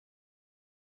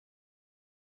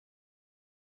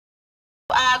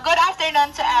Good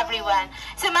afternoon to everyone.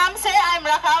 So ma'am, sir, I'm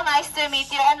Raquel. Nice to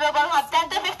meet you. And we will have 10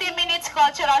 to 15 minutes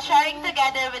cultural sharing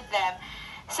together with them.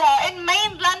 So in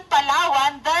mainland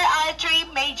Palawan, there are three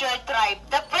major tribes.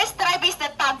 The first tribe is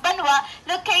the Tagbanwa,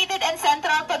 located in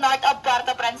central to north of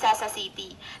Puerto Princesa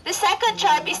City. The second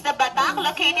tribe is the Batak,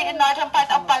 located in northern part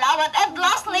of Palawan. And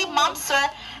lastly, ma'am, sir,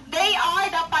 they are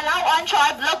the Palawan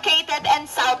tribe located in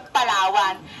South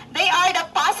Palawan. They are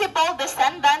the possible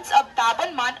descendants of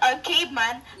Tabunman or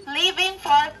caveman living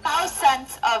for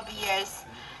thousands of years.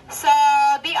 So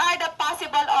they are the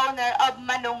possible owner of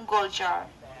Manunggol jar.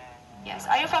 Yes,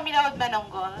 are you familiar with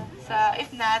Manunggol? So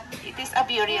if not, it is a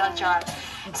burial jar.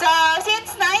 So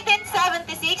since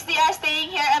 1976, they are staying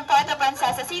here in Puerto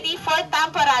Princesa City for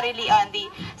temporarily only.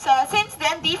 So since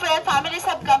then, different families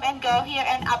have come and go here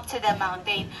and up to the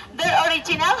mountain. Their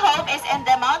original home is in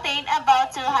the mountain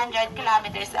about 200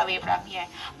 kilometers away from here.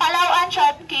 Palawan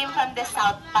tribe came from the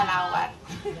South Palawan.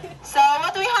 So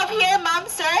what we have here, ma'am,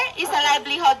 sir, is a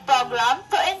livelihood program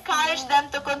to encourage them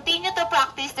to continue to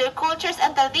practice their cultures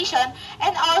and tradition,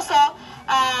 and also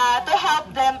to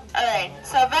help them earn.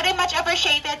 So very much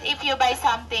appreciated if you buy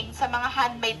something sa mga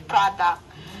handmade product.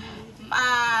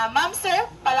 Ma'am, sir,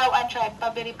 Palawan tribe,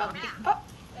 pabiri pagtik po.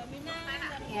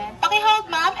 Yan. Pakihold,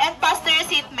 ma'am, and pass to your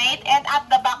seatmate, and at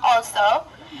the back also.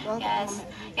 Yes.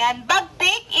 Yan.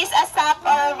 Bagtik is a sap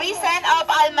or resin of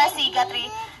almasiga tree.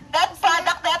 That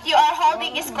product that you are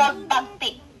holding is called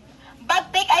bagtik.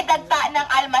 Bagtik ay dagta ng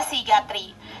almasiga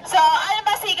tree. So,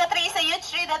 almasiga tree is a huge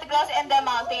tree that grows in the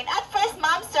mountain. At first,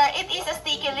 ma'am, sir, it is a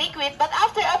sticky liquid, but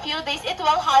after a few days, it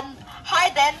will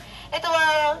harden. It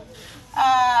will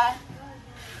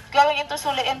going into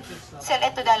sell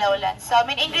into the lowlands. So,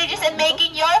 main ingredients in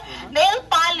making your nail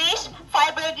polish,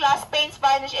 fiberglass, paints,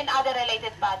 varnish, and other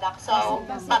related products. So,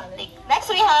 bagtik. Next,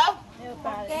 we have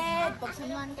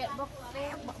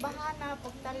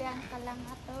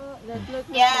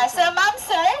yeah, so ma'am,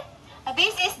 sir,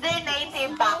 this is their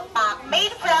native backpack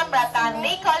made from rattan.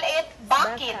 They call it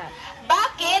bucket.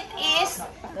 Bucket is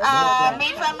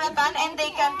made from rattan and they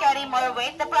can carry more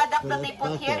weight. The product that they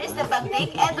put here is the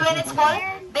bagtik, and when it's full,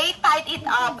 they tied it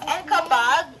up. And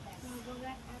kabag,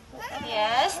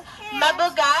 yes,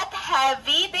 mabugat,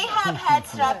 heavy. They have head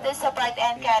strap to support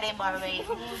and carry more weight.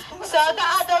 So the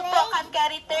adult po can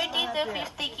carry 30 to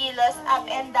 50 kilos up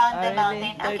and down the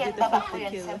mountain. Akit baba po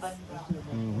yun sa bundok.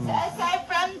 So aside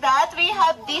from that, we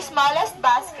have the smallest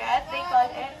basket. They call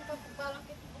it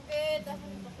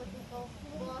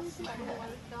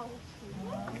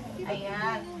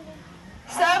ayan.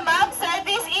 So ma'am, sir,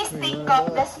 this is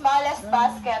tingkop, the smallest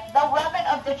basket. The women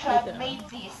of the tribe made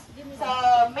this. So,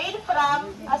 made from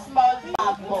a small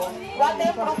bamboo.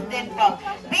 Waterproof din po.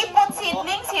 They put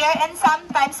seedlings here and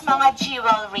sometimes mga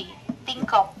jewelry.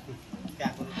 Tingkop.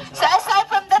 So, aside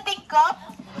from the tingkop,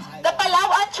 the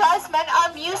Palawan tribesmen are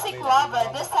music lover.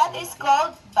 The set is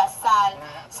called basal.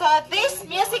 So, these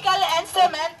musical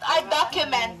instruments are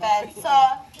documented. So,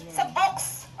 sa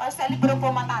books or sa libro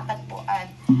po matatagpuan.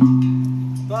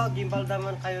 Ito, gimbal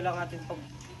naman kayo lang atin pag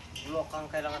bulokang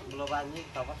kailangan buluban niyo.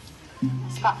 Tapos?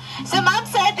 So ma'am,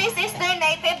 sir, this is their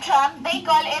native drum. They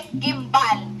call it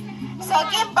gimbal. So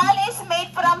gimbal is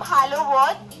made from hollow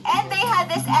wood, and they had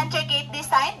this intricate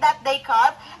design that they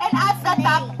carve, and at the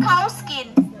top, cow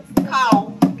skin. Cow.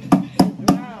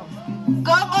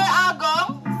 Gong or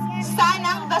agong,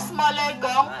 sanang the smaller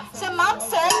gong. So ma'am,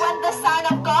 sir, when the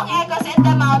sound of gong echoes in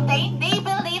the mountain, they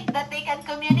believe that they can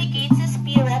communicate to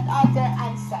spirit of their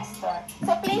ancestor.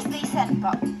 So please listen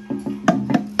po.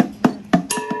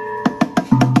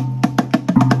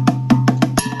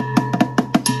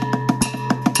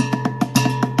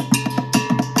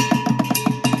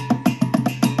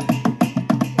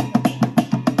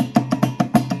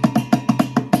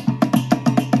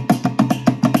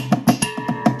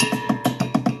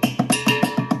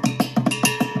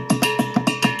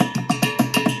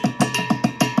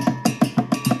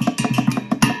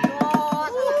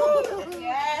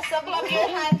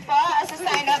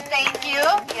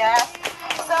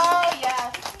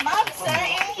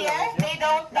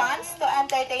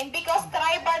 Because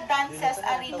tribal dances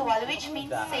are ritual, which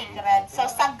means sacred, so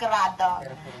sagrado.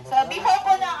 So before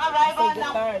po ng arrival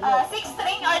ng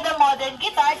 6-string or the modern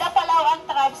guitar, the Palawan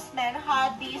tribesmen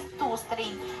had these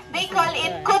 2-string. They call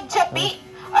it kudjapi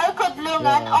or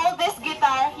kudlungan, oldest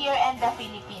guitar here in the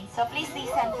Philippines. So please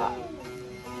listen po.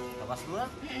 Labas mo na.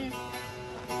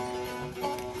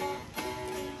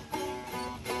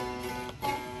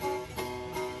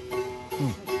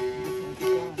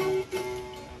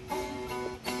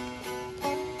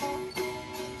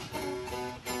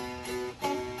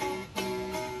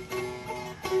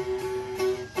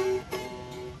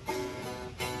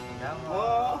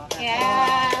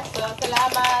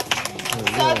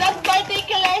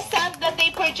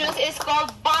 produce is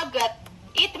called bagat.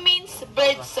 It means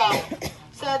bird song.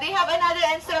 So they have another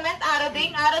instrument,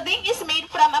 aroding. Aroding is made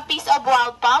from a piece of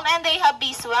wild palm and they have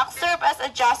beeswax, serve as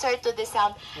adjuster to the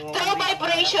sound. Through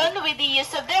vibration with the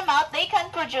use of their mouth, they can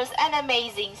produce an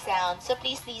amazing sound. So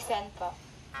please listen po.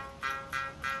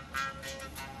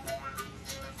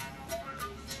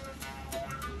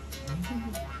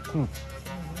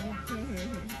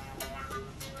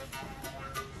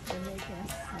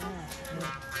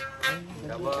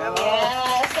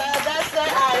 Yeah, so that's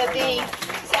their aroding.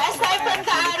 So aside from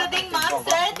the aroding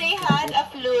monster, they had a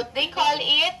flute. They call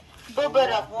it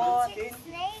buburok.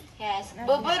 Yes,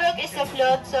 buburok is a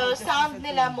flute, so sound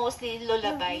nila mostly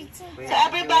lullaby. So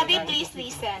everybody, please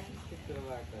listen.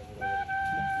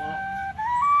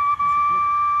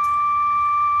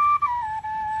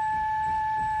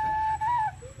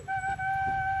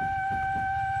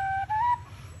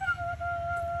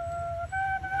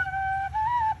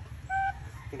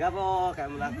 Tiga po,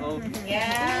 kayo muna ko.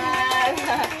 Yes.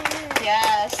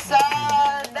 Yes. So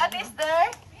that is their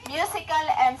musical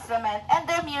instrument, and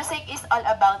their music is all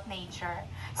about nature.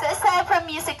 So aside from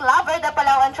music lover, the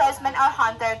Palawan tribesmen are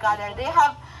hunter-gatherer. They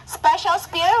have special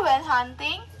spear when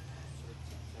hunting.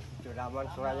 Ito naman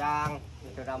surayang,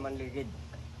 ito naman ligid.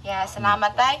 Yes,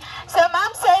 salamat tay. So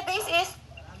ma'am sir, this is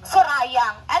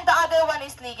surayang, and the other one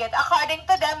is ligid. According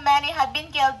to them, many had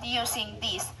been killed using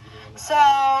this. So,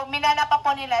 minana pa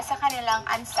po nila sa kanilang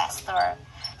ancestor.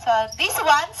 So, this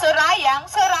one, surayang.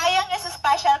 Surayang is a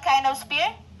special kind of spear.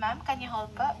 Ma'am, can you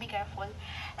hold po? Be careful.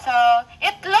 So,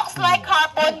 it looks like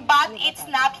harpoon, but it's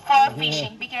not for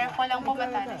fishing. Be careful lang po,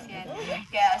 batanas yan.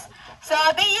 Yes. So,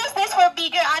 they use this for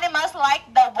bigger animals like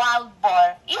the wild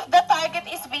boar. If the target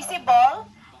is visible,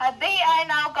 they are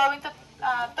now going to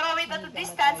throw it at a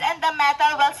distance and the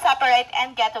metal will separate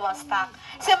and get well stuck.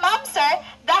 So, ma'am, sir,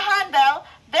 the handle,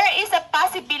 there is a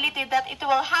possibility that it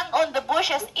will hang on the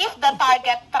bushes if the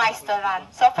target tries to run.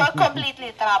 So for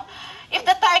completely trap. If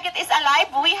the target is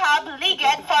alive, we have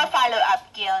ligid for follow-up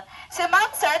kill. So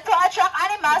ma'am sir, to attract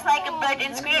animals like a bird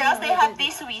and squirrels, they have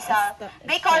this whistle.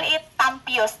 They call it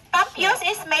tampius. Tampius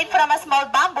is made from a small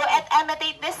bamboo and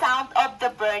imitate the sound of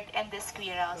the bird and the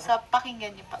squirrel. So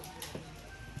pakinggan niyo po.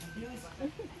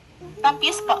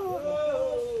 Tampius po.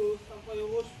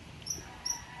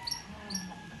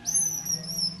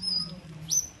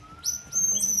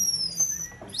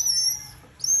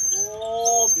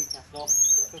 Oh, bigas to.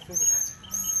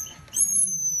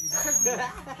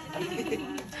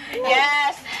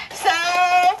 Yes. So,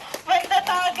 when the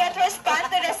target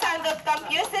responds to the sound of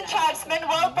tampius, the tribesmen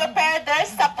will prepare their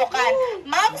sapukan.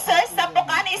 Ma'am, sir,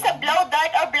 sapukan is a blow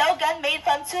dart or blow gun made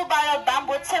from two-barrel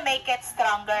bamboo to make it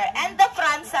stronger. And the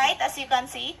front sight, as you can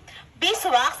see,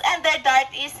 beeswax, and their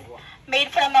dart is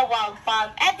made from a wild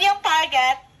palm. And yung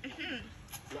target,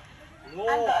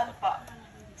 andoon po.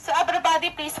 So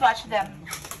everybody, please watch them.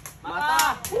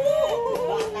 Mata!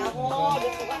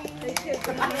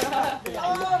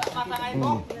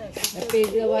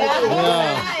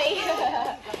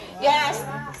 Yes.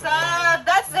 So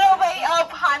that's the way of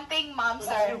hunting, ma'am,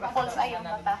 sir. Pulse ayun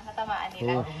mata, natamaan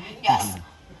nila. Yes.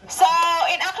 So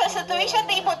in actual situation,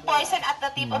 they put poison at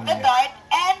the tip of the dart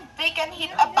and they can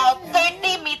hit about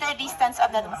 30-meter distance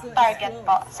of the target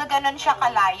po. So ganun siya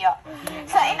kalayo.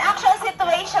 So in actual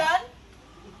situation,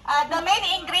 the main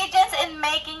ingredients in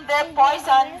making their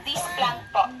poison, this plant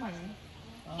po.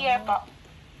 Here po.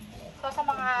 So sa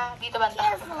mga dito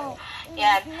banda.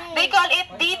 Yan. They call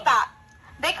it dita.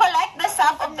 They collect the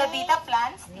sap of the dita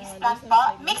plants, this plant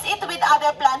po, mix it with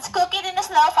other plants, cook it in a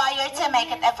slow fire to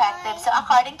make it effective. So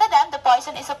according to them, the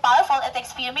poison is so powerful, it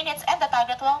takes few minutes and the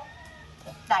target will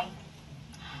die.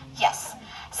 Yes.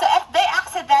 So if they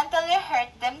accidentally hurt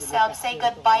themselves, say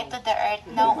goodbye to the earth,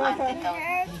 no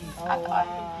antidote at all.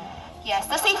 Yes,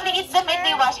 to safely eat the meat,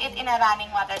 they wash it in a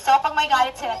running water. So pag may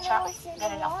galit sila, truck,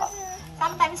 gano'n lang po.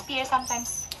 Sometimes spear,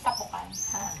 sometimes sapukan.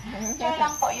 Diyan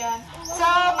lang po yun. So,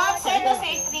 ma'am, sir, to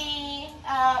safely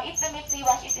eat the meat, they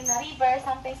wash it in a river,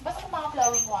 sometimes basta mga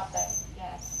flowing water.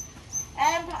 Yes.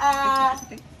 And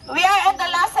we are in the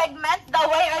last segment, the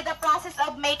way or the process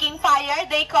of making fire.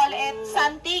 They call it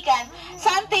santigan.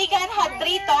 Santigan had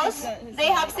 3 tools. They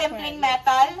have simpling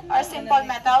metal or simple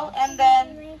metal, and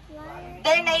then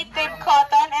their native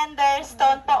cotton and their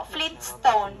stone po, flint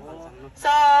stone.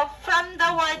 So, from the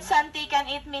word santigan,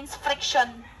 it means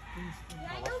friction.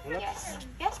 Yes.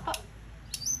 Yes po.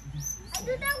 I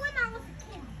do that when I was a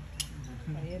kid.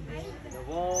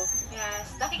 Yes.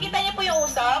 Nakikita niyo po yung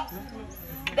usok?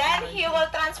 Then, he will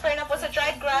transfer na po sa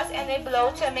dried grass and they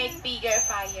blow to make bigger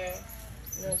fire.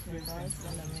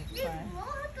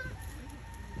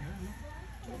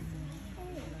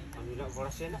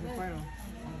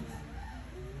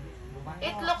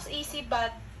 It looks easy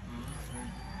but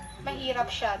mahirap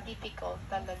siya. Difficult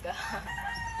talaga.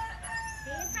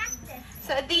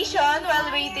 So addition, while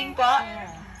waiting po,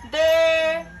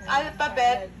 their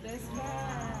alphabet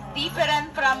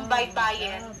different from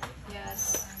baybayin.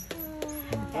 Yes.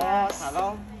 Yes.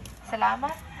 Hello?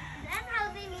 Salamat. That's how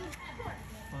they mean pork.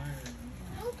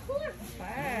 No pork.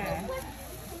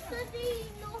 Because they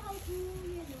know how to,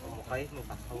 you know. Okay,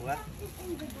 mapakaungat.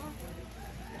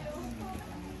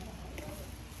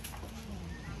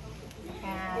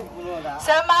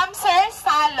 So, ma'am, sir,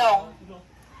 salong.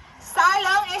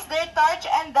 Salong is their torch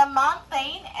and the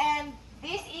mountain, and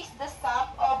this is the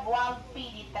sap of wild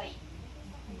pili tree.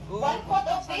 1 foot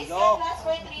of this can last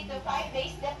for 3 to 5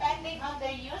 days, depending on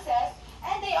their uses,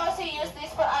 and they also use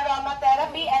this for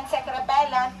aromatherapy and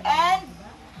sacrobellant and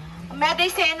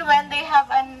medicine when they have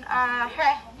an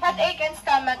headache and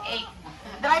stomach ache.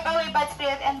 Drive away bad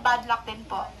spirit and bad luck din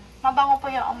po. Mabango po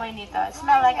yung amoy nito.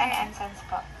 Smell like an incense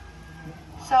po.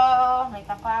 So, may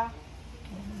pa.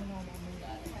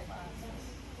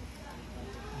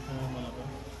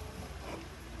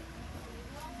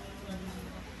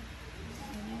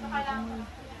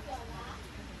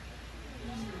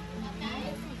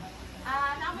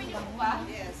 Naamoy niyo po ba?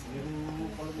 Yes.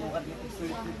 Yung pulumukat dito,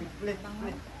 split.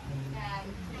 Yan.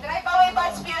 Drive away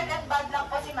bad spirit and bad luck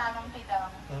po si Manong Tito.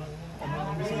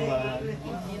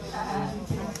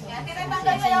 Yan,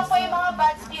 tinatanggal na lang po yung mga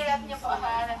bad spirit niyo po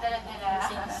ha, nadala-dala.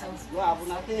 Wabo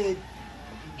natin.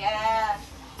 Yan.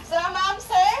 So, ma'am,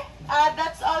 sir,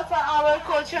 that's all for our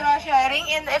cultural sharing.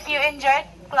 And if you enjoyed,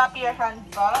 clap your hand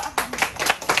po.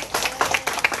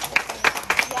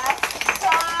 Yes.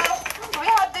 So, we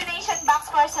have donation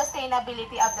box for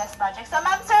sustainability of this project. So,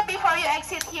 ma'am, sir, before you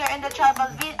exit here in the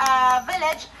tribal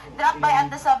village, drop by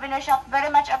at the souvenir shop. Very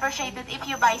much appreciated if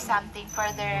you buy something for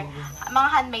their mga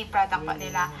handmade product po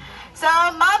nila. So,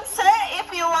 ma'am, sir, if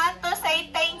you want to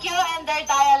say thank you in their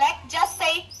dialect, just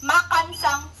say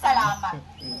makansang salamat.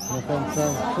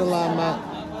 Makansang salamat.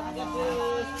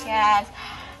 Yes.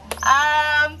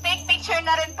 Take picture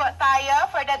na rin po tayo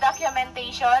for the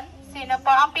documentation. Sino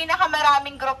po ang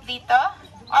pinakamaraming group dito?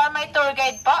 Or may tour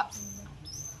guide po?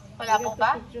 Wala po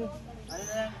ba?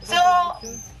 So,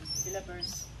 Sila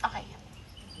first. okay.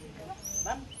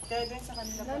 Ma'am, kayo doon sa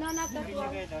kanila. No, not the Picture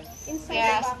kayo doon. inside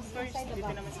Yes. the box. First, dito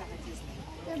naman sa akin, sister.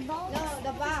 No,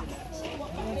 the box.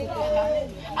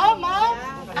 Oh, ma'am.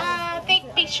 Take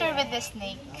picture with the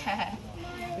snake.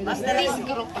 This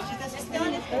group.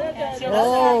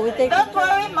 Oh, we take Don't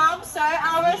worry, ma'am, sir.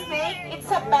 Our snake, it's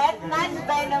a pet,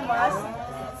 non-venomous.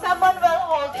 Someone will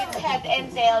hold its head and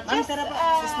tail. Just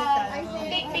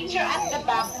take picture at the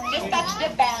back. Just touch the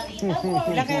belly. Don't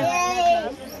worry.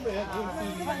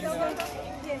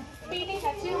 Pili na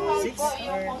siya po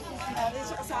yung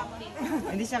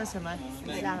Hindi siya kasama.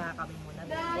 Kailangan kami muna.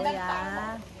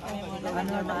 Kuya.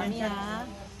 Ano mami ha?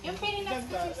 yung pili na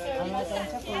sir.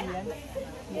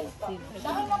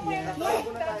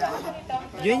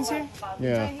 Join, sir.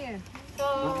 yeah. So,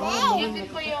 yun din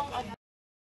po yung